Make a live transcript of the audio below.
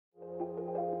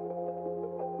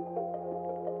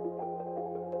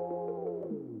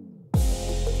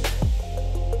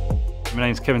My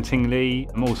name's Kevin Tingley.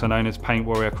 I'm also known as Paint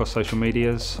Warrior across social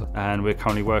medias, and we're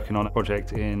currently working on a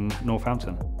project in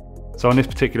Northampton. So on this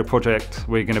particular project,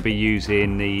 we're going to be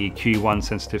using the Q1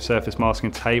 sensitive surface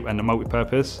masking tape and the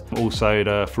multi-purpose, also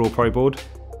the floor pro board.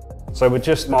 So we're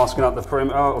just masking up the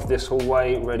perimeter of this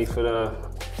hallway, ready for the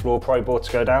floor pro board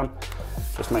to go down.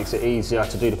 Just makes it easier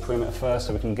to do the perimeter first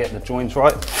so we can get the joints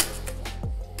right.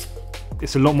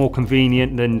 It's a lot more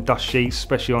convenient than dust sheets,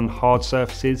 especially on hard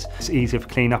surfaces. It's easier for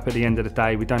clean up at the end of the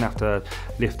day. We don't have to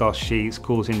lift our sheets,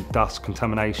 causing dust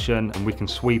contamination, and we can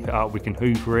sweep it up, we can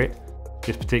hoover it.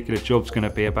 This particular job's going to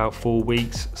be about 4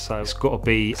 weeks, so it's got to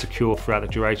be secure throughout the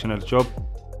duration of the job.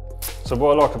 So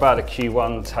what I like about the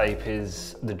Q1 tape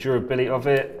is the durability of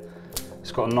it.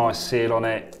 It's got a nice seal on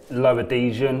it, low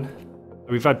adhesion.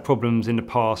 We've had problems in the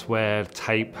past where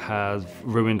tape has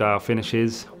ruined our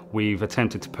finishes. We've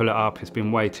attempted to pull it up, it's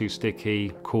been way too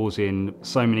sticky, causing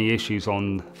so many issues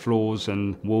on floors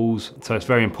and walls. So it's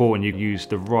very important you use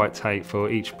the right tape for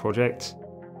each project.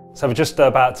 So we're just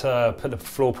about to put the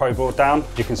floor pro board down.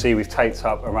 You can see we've taped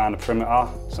up around the perimeter.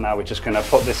 So now we're just going to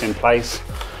put this in place,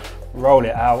 roll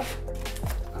it out,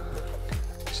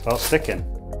 start sticking.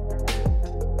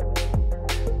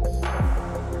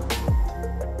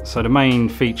 So the main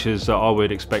features that I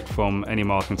would expect from any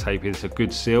masking tape is a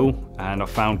good seal, and I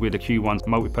found with the Q1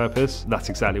 multi-purpose, that's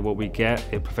exactly what we get.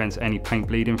 It prevents any paint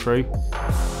bleeding through.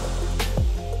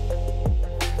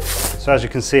 So as you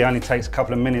can see, it only takes a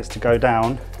couple of minutes to go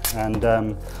down, and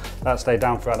that stayed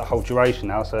down throughout the whole duration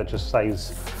now, so it just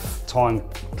saves time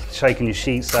shaking your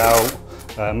sheets out,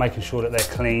 making sure that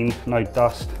they're clean, no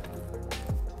dust.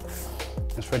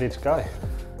 It's ready to go.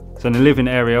 So in the living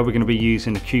area, we're going to be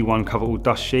using the Q1 cover all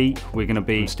dust sheet. We're going to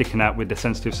be sticking that with the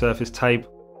sensitive surface tape.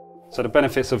 So the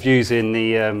benefits of using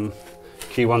the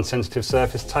Q1 sensitive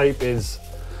surface tape is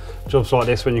jobs like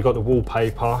this when you've got the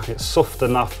wallpaper, it's soft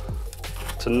enough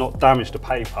to not damage the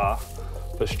paper,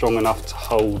 but strong enough to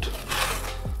hold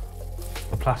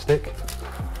the plastic.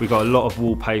 We've got a lot of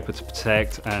wallpaper to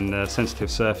protect, and the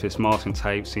sensitive surface masking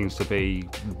tape seems to be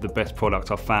the best product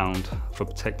I've found for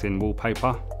protecting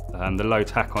wallpaper. The low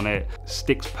tack on it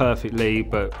sticks perfectly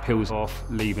but peels off,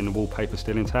 leaving the wallpaper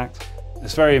still intact.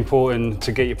 It's very important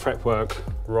to get your prep work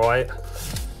right.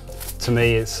 To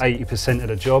me, it's 80% of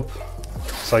the job.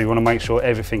 So you want to make sure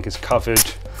everything is covered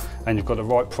and you've got the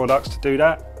right products to do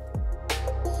that.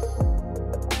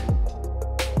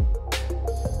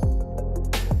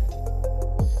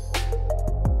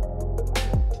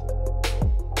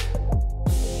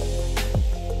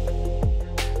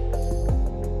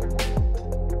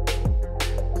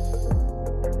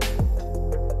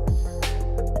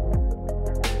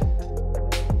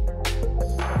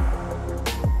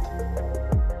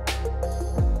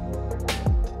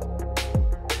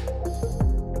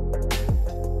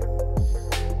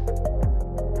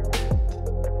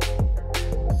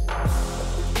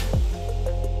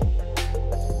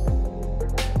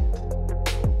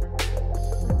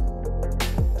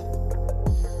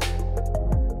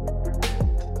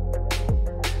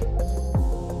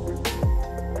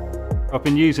 I've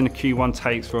been using the Q1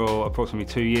 tapes for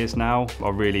approximately 2 years now. I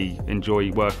really enjoy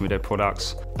working with their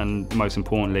products, and most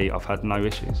importantly, I've had no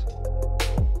issues.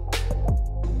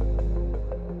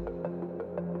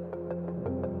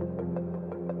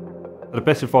 The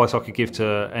best advice I could give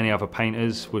to any other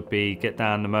painters would be get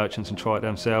down to merchants and try it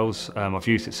themselves. I've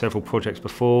used it several projects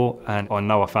before, and I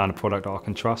know I found a product that I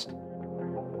can trust.